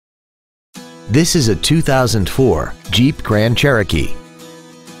This is a 2004 Jeep Grand Cherokee.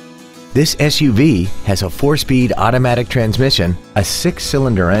 This SUV has a 4-speed automatic transmission, a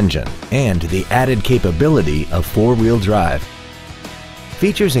 6-cylinder engine, and the added capability of 4-wheel drive.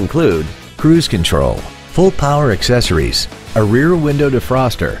 Features include cruise control, full power accessories, a rear window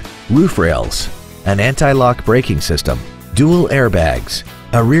defroster, roof rails, an anti-lock braking system, dual airbags,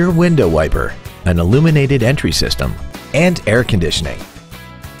 a rear window wiper, an illuminated entry system, and air conditioning.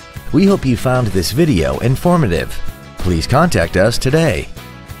 We hope you found this video informative. Please contact us today.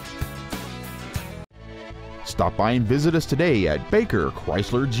 Stop by and visit us today at Baker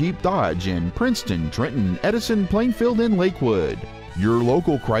Chrysler Jeep Dodge in Princeton, Trenton, Edison, Plainfield, and Lakewood. Your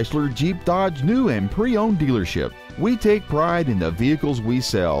local Chrysler Jeep Dodge new and pre-owned dealership. We take pride in the vehicles we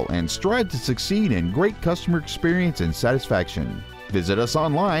sell and strive to succeed in great customer experience and satisfaction. Visit us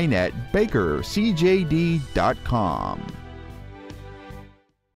online at bakercjd.com.